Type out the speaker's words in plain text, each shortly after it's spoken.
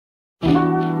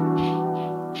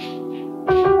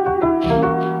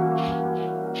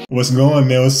What's going,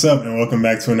 man? What's up? And welcome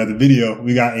back to another video.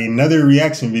 We got another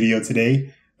reaction video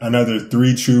today. Another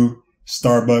 3 True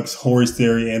Starbucks Horror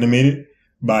Story animated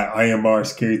by Ironbar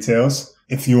Scary Tales.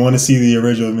 If you want to see the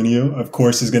original video, of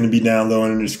course, it's going to be down low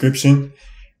in the description.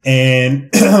 And,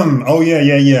 oh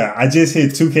yeah. I just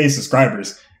hit 2K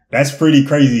subscribers. That's pretty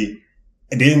crazy.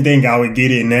 I didn't think I would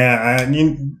get it now.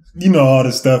 You know, all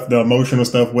the stuff, the emotional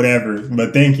stuff, whatever.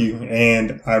 But thank you.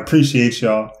 And I appreciate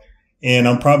y'all. And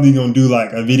I'm probably going to do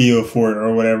like a video for it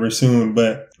or whatever soon,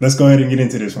 but let's go ahead and get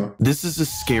into this one. This is a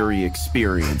scary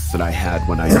experience that I had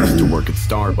when I used to work at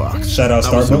Starbucks. Shout out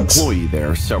Starbucks. I was an employee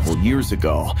there several years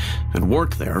ago and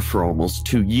worked there for almost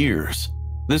 2 years.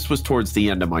 This was towards the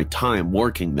end of my time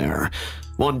working there.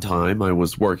 One time I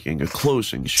was working a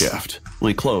closing shift.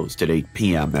 We closed at 8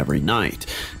 p.m. every night,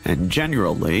 and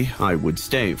generally I would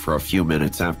stay for a few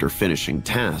minutes after finishing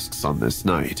tasks on this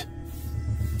night.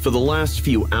 For the last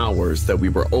few hours that we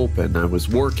were open, I was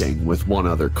working with one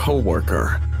other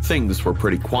coworker. Things were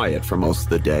pretty quiet for most of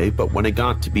the day, but when it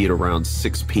got to be at around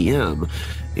 6 p.m.,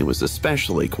 it was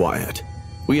especially quiet.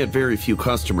 We had very few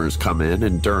customers come in,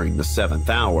 and during the 7th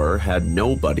hour, had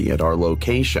nobody at our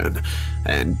location.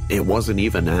 And it wasn't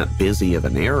even that busy of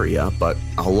an area, but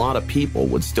a lot of people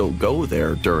would still go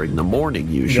there during the morning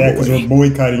usually. Yeah, because we're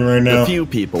boycotting right now. A few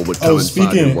people would come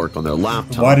inside and work on their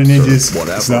laptops or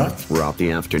whatever throughout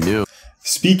the afternoon.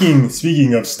 Speaking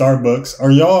of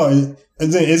Starbucks,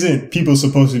 isn't people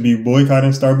supposed to be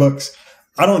boycotting Starbucks?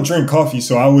 I don't drink coffee,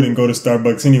 so I wouldn't go to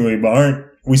Starbucks anyway, but aren't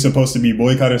we supposed to be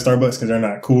boycotting Starbucks because they're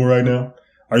not cool right now?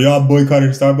 Are y'all boycotting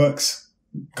Starbucks?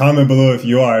 Comment below if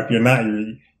you are. If you're not,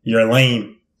 you're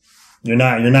lame. You're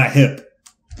not hip.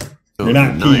 You're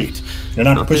not peak. You're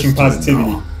not pushing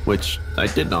positivity. Which I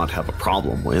did not have a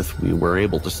problem with. We were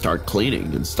able to start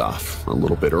cleaning and stuff a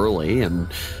little bit early, and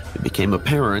it became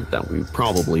apparent that we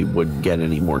probably wouldn't get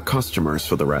any more customers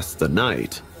for the rest of the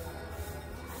night.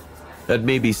 That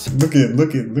maybe look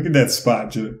at that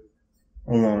spot, Jude.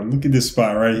 Hold on, look at this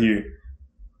spot right here.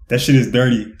 That shit is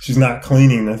dirty. She's not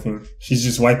cleaning nothing. She's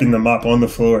just wiping the mop on the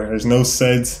floor. There's no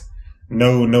suds,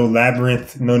 no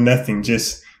labyrinth, no nothing.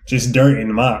 Just dirt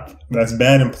and mop. That's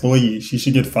bad employee. She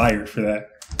should get fired for that.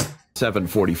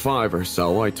 7:45 or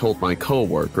so, I told my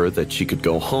coworker that she could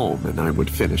go home and I would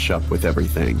finish up with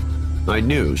everything. I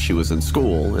knew she was in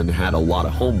school and had a lot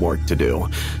of homework to do,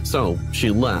 so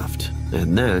she left.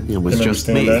 And then it was just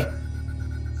me.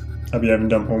 Have you ever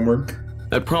done homework?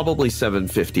 At probably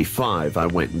 7:55, I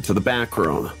went into the back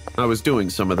room. I was doing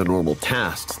some of the normal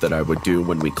tasks that I would do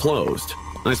when we closed.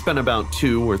 I spent about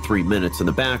 2 or 3 minutes in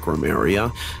the back room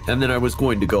area, and then I was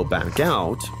going to go back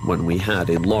out when we had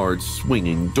a large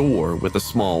swinging door with a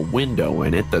small window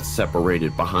in it that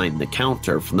separated behind the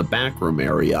counter from the back room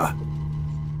area.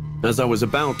 As I was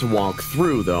about to walk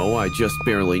through, though, I just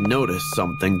barely noticed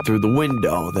something through the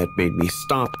window that made me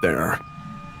stop there.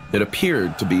 It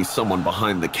appeared to be someone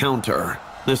behind the counter.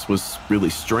 This was really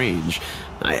strange.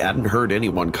 I hadn't heard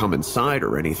anyone come inside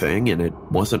or anything, and it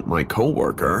wasn't my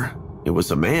coworker. It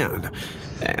was a man,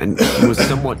 and he was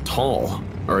somewhat tall,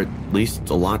 or at least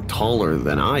a lot taller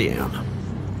than I am.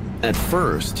 At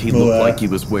first, he looked like he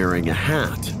was wearing a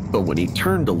hat, but when he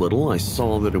turned a little, I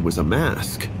saw that it was a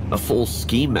mask, a full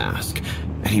ski mask,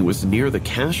 and he was near the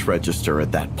cash register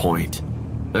at that point.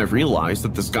 I realized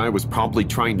that this guy was probably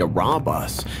trying to rob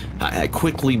us. I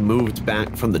quickly moved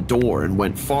back from the door and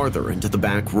went farther into the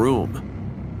back room.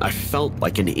 I felt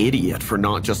like an idiot for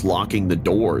not just locking the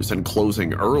doors and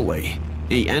closing early.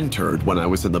 He entered when I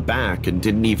was in the back and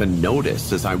didn't even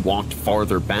notice as I walked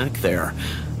farther back there.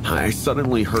 I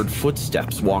suddenly heard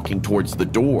footsteps walking towards the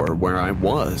door where I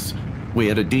was. We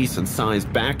had a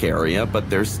decent-sized back area, but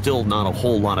there's still not a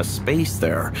whole lot of space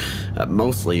there.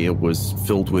 Mostly it was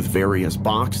filled with various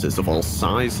boxes of all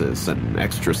sizes and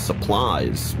extra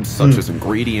supplies, such as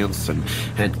ingredients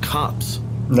and cups.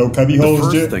 No cubby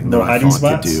holes, the first thing no that I hiding thought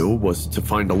spots? to do was to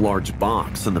find a large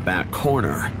box in the back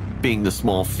corner. Being the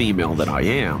small female that I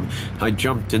am, I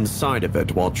jumped inside of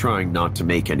it while trying not to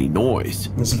make any noise.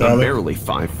 I'm barely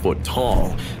 5 foot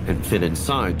tall and fit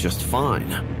inside just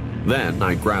fine. Then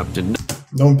I grabbed a...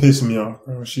 Don't piss me off,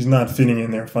 bro. She's not fitting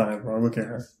in there fine, bro. Look at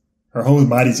her. Her whole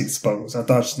body's exposed. I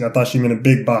thought she meant a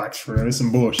big box, bro. It's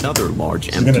some bullshit. Another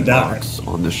large empty box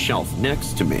on the shelf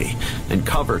next to me and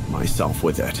covered myself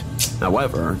with it.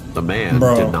 However, the man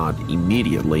did not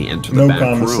immediately enter the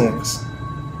back room.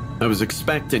 I was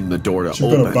expecting the door to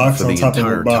open for the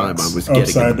entire time I was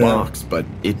getting in the box, but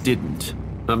it didn't.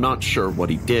 I'm not sure what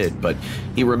he did, but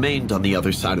he remained on the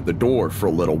other side of the door for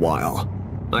a little while.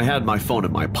 I had my phone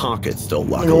in my pocket still,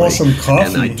 luckily,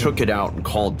 and I took it out and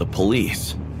called the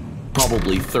police.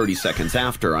 Probably 30 seconds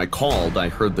after I called, I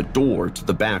heard the door to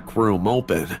the back room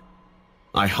open.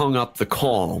 I hung up the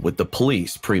call with the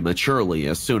police prematurely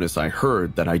as soon as I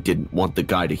heard that I didn't want the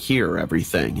guy to hear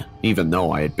everything, even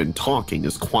though I had been talking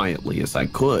as quietly as I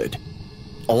could.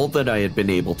 All that I had been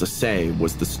able to say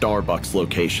was the Starbucks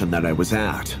location that I was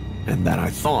at, and that I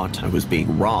thought I was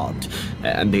being robbed,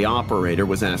 and the operator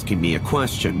was asking me a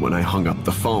question when I hung up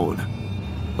the phone.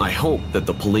 I hoped that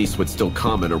the police would still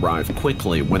come and arrive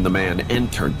quickly when the man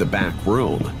entered the back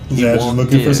room. Yeah, just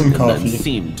looking for some coffee. And then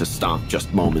seemed to stop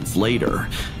just moments later.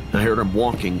 I heard him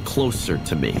walking closer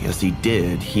to me. As he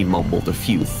did, he mumbled a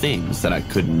few things that I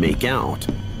couldn't make out.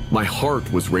 My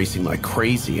heart was racing like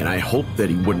crazy, and I hoped that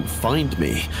he wouldn't find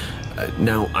me.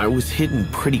 Now, I was hidden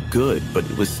pretty good, but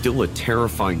it was still a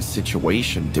terrifying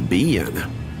situation to be in.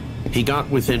 He got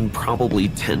within probably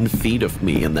 10 feet of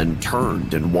me and then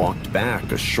turned and walked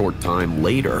back a short time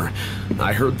later.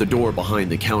 I heard the door behind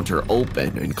the counter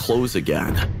open and close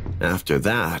again. After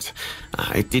that,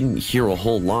 I didn't hear a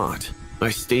whole lot.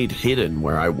 I stayed hidden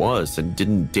where I was and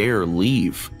didn't dare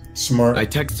leave. Smart. I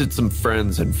texted some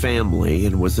friends and family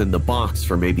and was in the box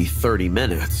for maybe 30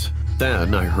 minutes.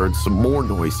 Then I heard some more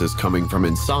noises coming from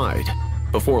inside.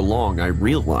 Before long, I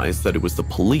realized that it was the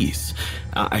police.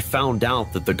 I found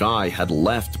out that the guy had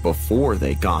left before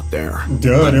they got there.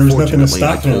 Duh, there was nothing to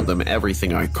stop I told them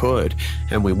everything I could,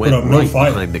 and we went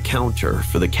behind the counter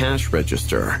for the cash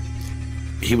register.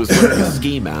 He was wearing a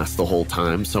ski mask the whole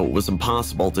time, so it was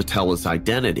impossible to tell his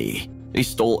identity. He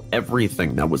stole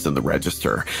everything that was in the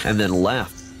register and then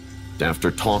left.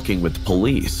 After talking with the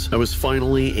police, I was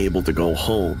finally able to go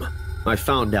home. I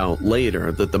found out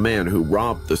later that the man who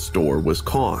robbed the store was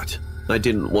caught. I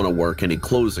didn't want to work any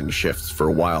closing shifts for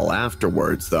a while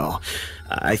afterwards, though.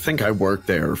 I think I worked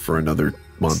there for another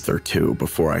month or two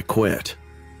before I quit.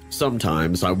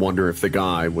 Sometimes I wonder if the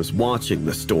guy was watching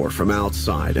the store from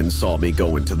outside and saw me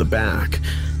go into the back.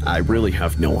 I really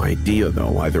have no idea,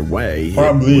 though. Either way,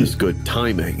 Probably. It was good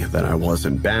timing that I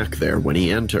wasn't back there when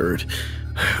he entered.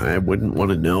 I wouldn't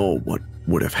want to know what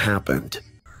would have happened.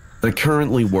 I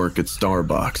currently work at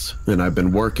Starbucks, and I've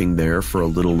been working there for a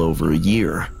little over a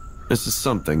year. This is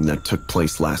something that took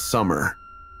place last summer.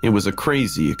 It was a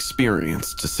crazy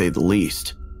experience, to say the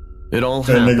least. It all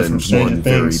happened one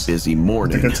very busy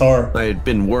morning. I had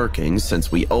been working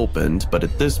since we opened, but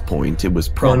at this point it was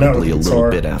probably a little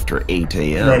bit after 8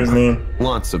 a.m.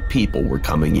 Lots of people were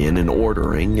coming in and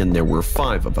ordering, and there were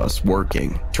 5 of us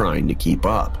working, trying to keep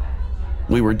up.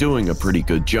 We were doing a pretty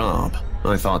good job.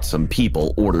 I thought some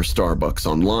people order Starbucks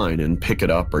online and pick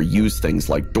it up or use things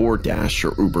like DoorDash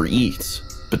or Uber Eats.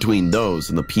 Between those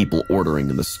and the people ordering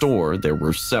in the store, there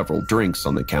were several drinks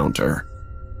on the counter.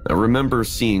 I remember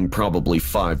seeing probably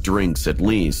 5 drinks at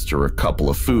least, or a couple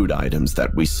of food items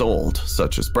that we sold,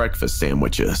 such as breakfast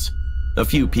sandwiches. A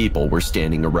few people were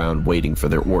standing around waiting for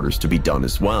their orders to be done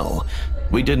as well.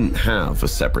 We didn't have a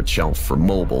separate shelf for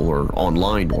mobile or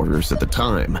online orders at the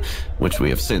time, which we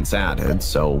have since added,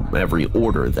 so every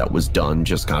order that was done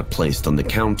just got placed on the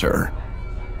counter.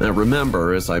 I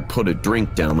remember as I put a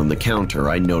drink down on the counter,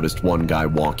 I noticed one guy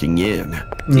walking in.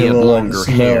 He had longer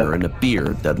hair and a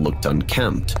beard that looked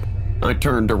unkempt. I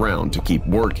turned around to keep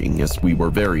working as we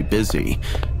were very busy.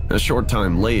 A short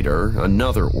time later,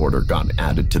 another order got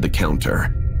added to the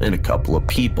counter, and a couple of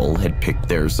people had picked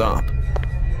theirs up.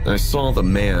 I saw the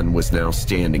man was now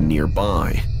standing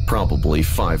nearby. Probably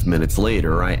 5 minutes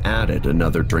later, I added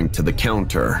another drink to the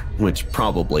counter, which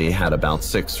probably had about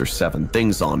 6 or 7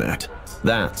 things on it.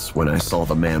 That's when I saw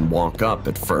the man walk up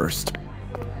at first.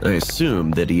 I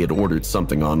assumed that he had ordered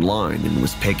something online and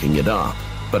was picking it up,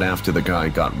 but after the guy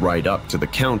got right up to the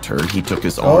counter, he took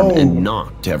his arm and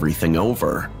knocked everything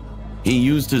over. He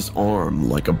used his arm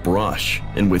like a brush,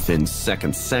 and within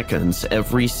seconds,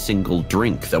 every single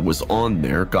drink that was on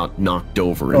there got knocked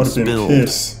over and spilled.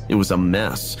 It was a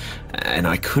mess, and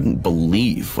I couldn't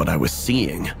believe what I was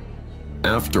seeing.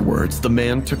 Afterwards, the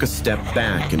man took a step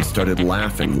back and started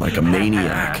laughing like a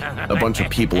maniac. A bunch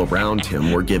of people around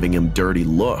him were giving him dirty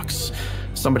looks.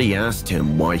 Somebody asked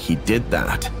him why he did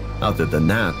that. Other than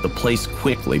that, the place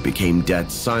quickly became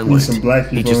dead silent. Some black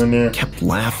people he just in there. kept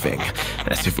laughing,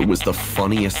 as if it was the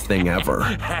funniest thing ever.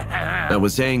 I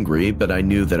was angry, but I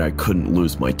knew that I couldn't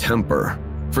lose my temper.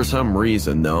 For some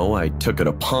reason, though, I took it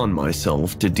upon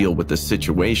myself to deal with the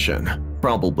situation,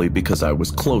 probably because I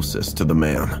was closest to the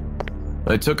man.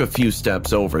 I took a few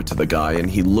steps over to the guy and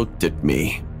he looked at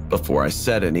me. Before I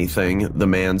said anything, the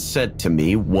man said to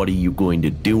me, "What are you going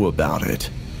to do about it?"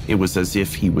 It was as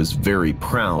if he was very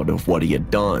proud of what he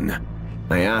had done.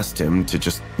 I asked him to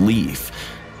just leave.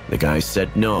 The guy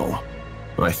said no.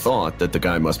 I thought that the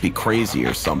guy must be crazy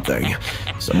or something.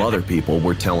 Some other people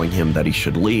were telling him that he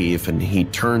should leave, and he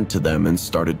turned to them and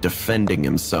started defending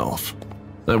himself.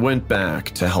 I went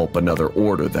back to help another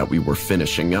order that we were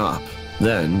finishing up.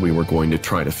 Then we were going to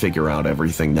try to figure out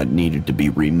everything that needed to be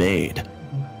remade.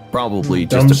 Probably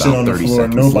just about 30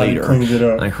 seconds later,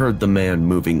 I heard the man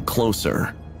moving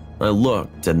closer. I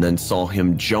looked and then saw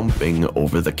him jumping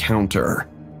over the counter.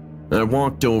 I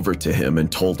walked over to him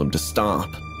and told him to stop.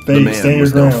 The man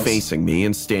was now facing me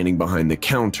and standing behind the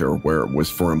counter where it was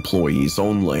for employees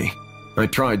only. I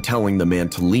tried telling the man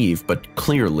to leave, but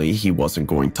clearly he wasn't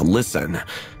going to listen.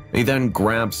 He then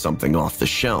grabbed something off the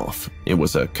shelf. It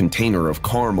was a container of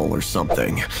caramel or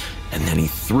something, and then he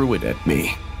threw it at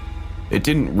me. It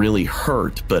didn't really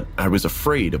hurt, but I was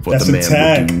afraid of what the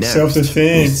man would do next.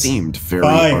 He seemed very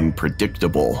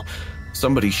unpredictable.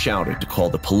 Somebody shouted to call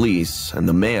the police, and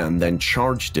the man then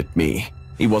charged at me.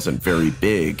 He wasn't very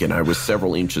big, and I was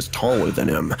several inches taller than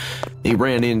him. He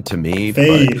ran into me, but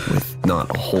with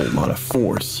not a whole lot of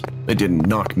force. It didn't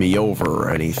knock me over or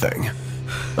anything.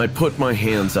 I put my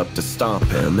hands up to stop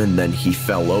him, and then he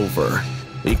fell over.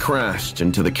 He crashed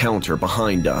into the counter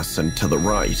behind us and to the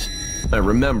right. I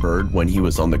remembered when he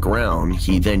was on the ground,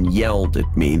 he then yelled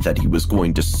at me that he was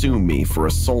going to sue me for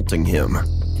assaulting him.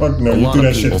 Fuck no, a lot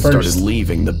of people started first.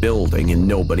 leaving the building and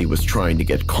nobody was trying to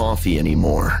get coffee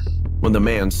anymore. When the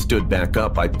man stood back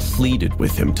up, I pleaded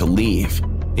with him to leave.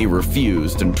 He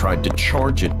refused and tried to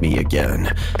charge at me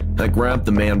again. I grabbed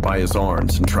the man by his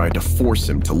arms and tried to force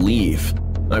him to leave.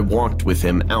 I walked with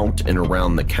him out and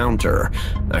around the counter.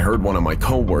 I heard one of my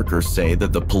coworkers say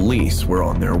that the police were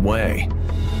on their way.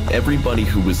 Everybody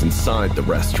who was inside the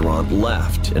restaurant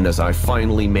left, and as I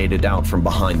finally made it out from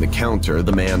behind the counter,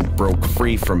 the man broke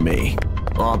free from me.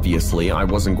 Obviously, I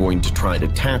wasn't going to try to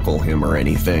tackle him or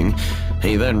anything.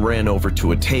 He then ran over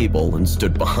to a table and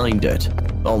stood behind it.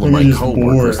 All of my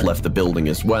coworkers left the building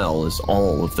as well as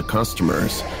all of the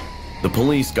customers. The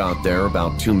police got there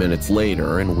about 2 minutes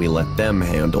later and we let them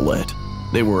handle it.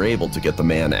 They were able to get the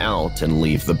man out and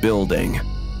leave the building.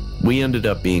 We ended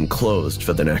up being closed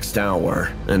for the next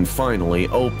hour and finally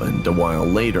opened a while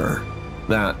later.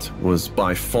 That was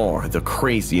by far the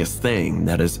craziest thing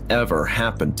that has ever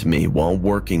happened to me while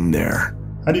working there.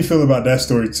 How do you feel about that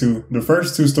story too? The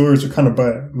first two stories are kind of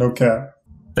bad, no cap.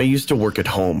 I used to work at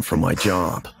home from my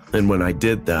job, and when I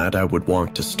did that, I would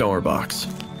walk to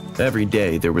Starbucks. Every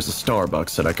day there was a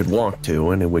Starbucks that I could walk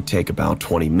to, and it would take about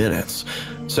 20 minutes.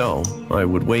 So I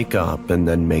would wake up and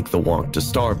then make the walk to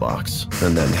Starbucks,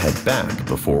 and then head back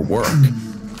before work.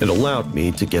 It allowed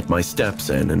me to get my steps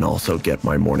in and also get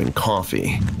my morning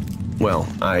coffee. Well,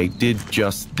 I did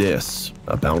just this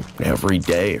about every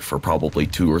day for probably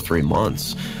 2 or 3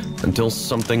 months, until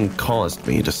something caused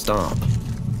me to stop.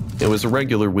 It was a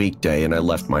regular weekday and I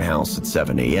left my house at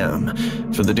 7 a.m.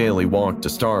 For the daily walk to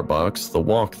Starbucks, the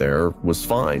walk there was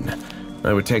fine.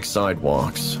 I would take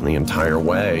sidewalks the entire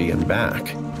way and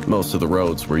back. Most of the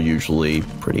roads were usually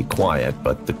pretty quiet,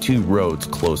 but the 2 roads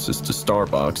closest to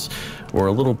Starbucks were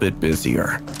a little bit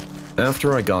busier.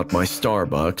 After I got my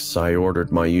Starbucks, I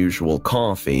ordered my usual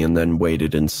coffee and then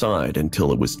waited inside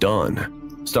until it was done.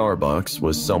 Starbucks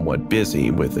was somewhat busy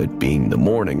with it being the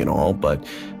morning and all, but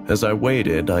as I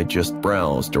waited, I just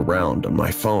browsed around on my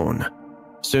phone.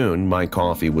 Soon, my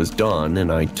coffee was done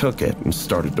and I took it and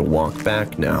started to walk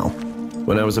back now.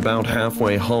 When I was about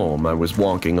halfway home, I was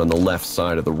walking on the left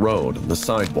side of the road on the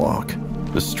sidewalk.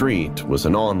 The street was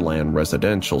an on-land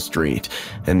residential street,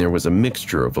 and there was a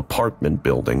mixture of apartment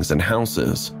buildings and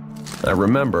houses. I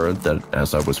remember that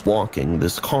as I was walking,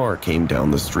 this car came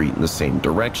down the street in the same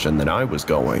direction that I was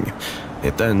going.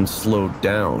 It then slowed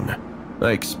down.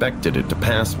 I expected it to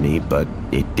pass me, but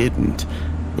it didn't.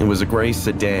 It was a gray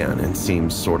sedan and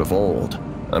seemed sort of old.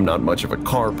 I'm not much of a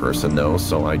car person though,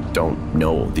 so I don't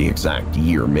know the exact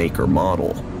year, make, or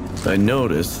model. I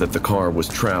noticed that the car was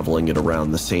traveling at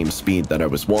around the same speed that I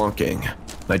was walking.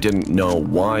 I didn't know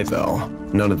why though.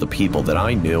 None of the people that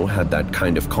I knew had that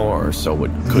kind of car, so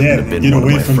it couldn't have been one of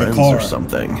my friends or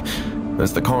something.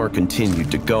 As the car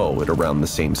continued to go at around the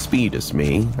same speed as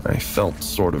me, I felt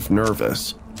sort of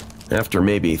nervous. After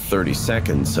maybe 30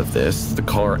 seconds of this, the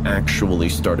car actually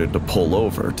started to pull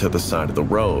over to the side of the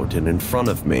road and in front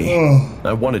of me.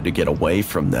 I wanted to get away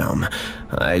from them.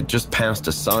 I had just passed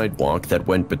a sidewalk that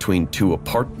went between 2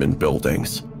 apartment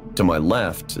buildings. To my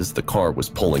left, as the car was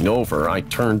pulling over, I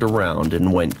turned around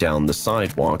and went down the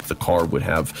sidewalk. The car would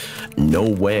have no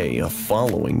way of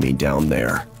following me down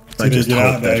there. I just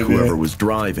hoped that whoever was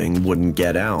driving wouldn't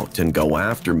get out and go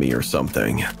after me or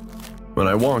something. When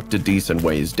I walked a decent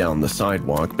ways down the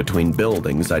sidewalk between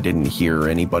buildings, I didn't hear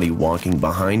anybody walking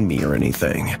behind me or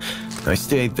anything. I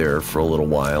stayed there for a little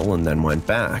while and then went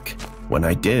back. When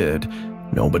I did,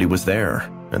 nobody was there,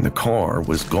 and the car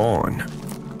was gone.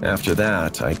 After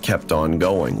that, I kept on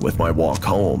going with my walk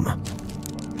home.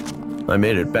 I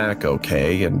made it back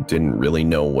okay and didn't really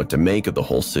know what to make of the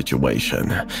whole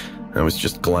situation. I was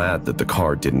just glad that the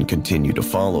car didn't continue to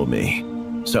follow me.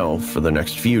 So, for the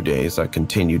next few days, I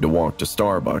continued to walk to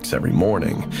Starbucks every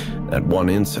morning. That one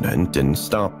incident didn't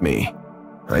stop me.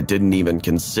 I didn't even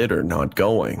consider not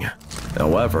going.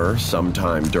 However,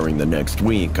 sometime during the next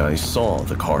week, I saw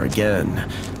the car again.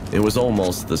 It was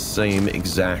almost the same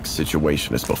exact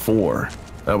situation as before.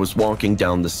 I was walking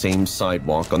down the same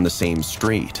sidewalk on the same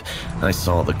street. I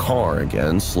saw the car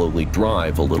again slowly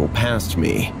drive a little past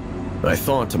me. I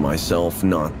thought to myself,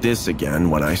 not this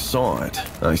again, when I saw it.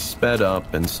 I sped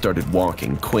up and started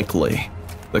walking quickly.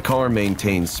 The car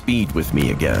maintained speed with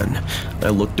me again. I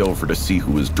looked over to see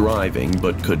who was driving,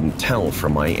 but couldn't tell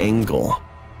from my angle.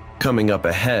 Coming up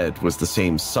ahead was the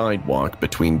same sidewalk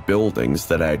between buildings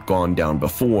that I had gone down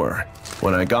before.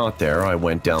 When I got there, I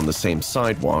went down the same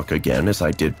sidewalk again as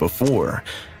I did before.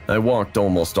 I walked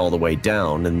almost all the way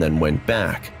down and then went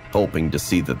back, hoping to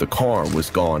see that the car was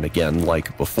gone again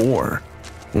like before.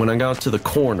 When I got to the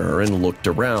corner and looked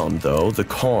around, though, the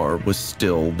car was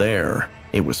still there.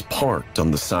 It was parked on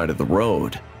the side of the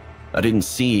road. I didn't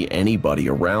see anybody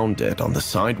around it on the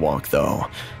sidewalk, though.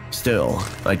 Still,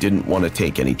 I didn't want to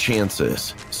take any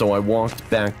chances, so I walked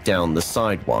back down the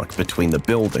sidewalk between the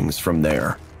buildings from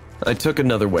there. I took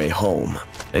another way home.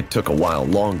 It took a while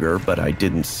longer, but I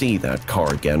didn't see that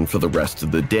car again for the rest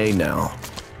of the day now.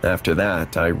 After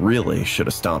that, I really should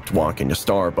have stopped walking to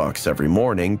Starbucks every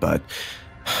morning, but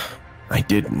I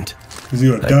didn't.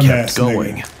 I kept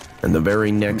going, and the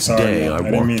very next day I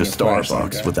walked to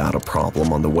Starbucks without a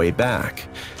problem on the way back.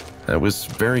 I was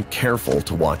very careful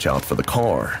to watch out for the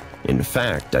car. In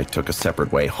fact, I took a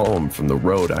separate way home from the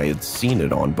road I had seen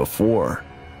it on before.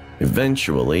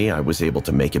 Eventually, I was able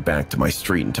to make it back to my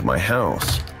street and to my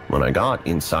house. When I got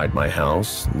inside my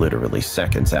house, literally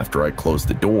seconds after I closed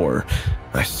the door,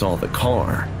 I saw the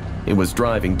car. It was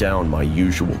driving down my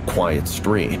usual quiet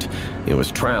street. It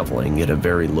was traveling at a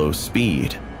very low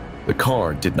speed. The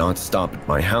car did not stop at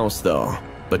my house though,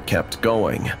 but kept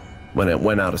going. When it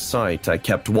went out of sight, I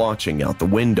kept watching out the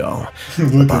window.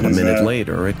 About a minute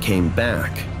later, it came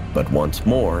back, but once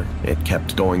more, it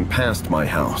kept going past my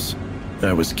house.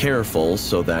 I was careful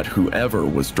so that whoever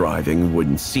was driving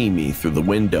wouldn't see me through the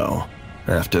window.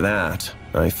 After that,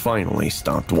 I finally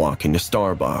stopped walking to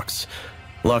Starbucks.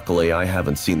 Luckily, I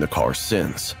haven't seen the car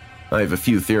since. I have a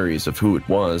few theories of who it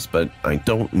was, but I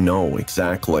don't know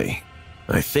exactly.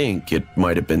 I think it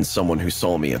might have been someone who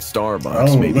saw me at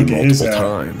Starbucks maybe multiple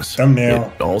times.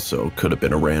 Thumbnail. It also could have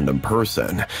been a random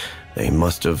person. They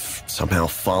must have somehow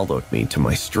followed me to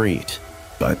my street.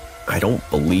 But I don't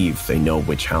believe they know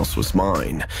which house was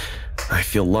mine. I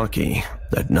feel lucky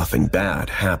that nothing bad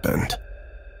happened.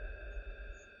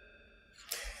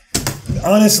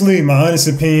 Honestly, my honest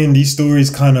opinion, these stories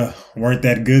kind of weren't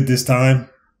that good this time.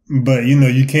 But you know,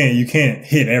 you can't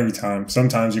hit every time.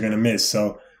 Sometimes you're gonna miss.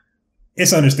 So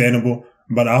it's understandable.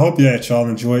 But I hope that y'all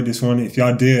enjoyed this one. If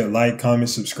y'all did, like, comment,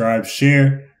 subscribe,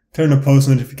 share, turn the post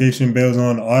notification bells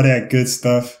on, all that good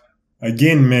stuff.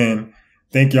 Again, man,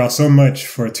 thank y'all so much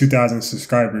for 2,000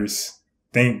 subscribers.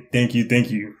 Thank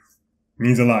you.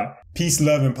 Means a lot. Peace,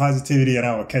 love, and positivity, and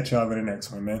I will catch y'all in the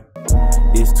next one, man.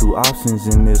 It's two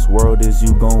options in this world. Is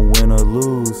you gon' win or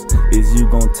lose? Is you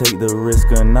gon' take the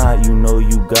risk or not? You know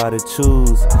you gotta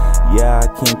choose. Yeah, I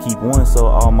can't keep one, so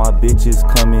all my bitches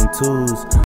come in twos.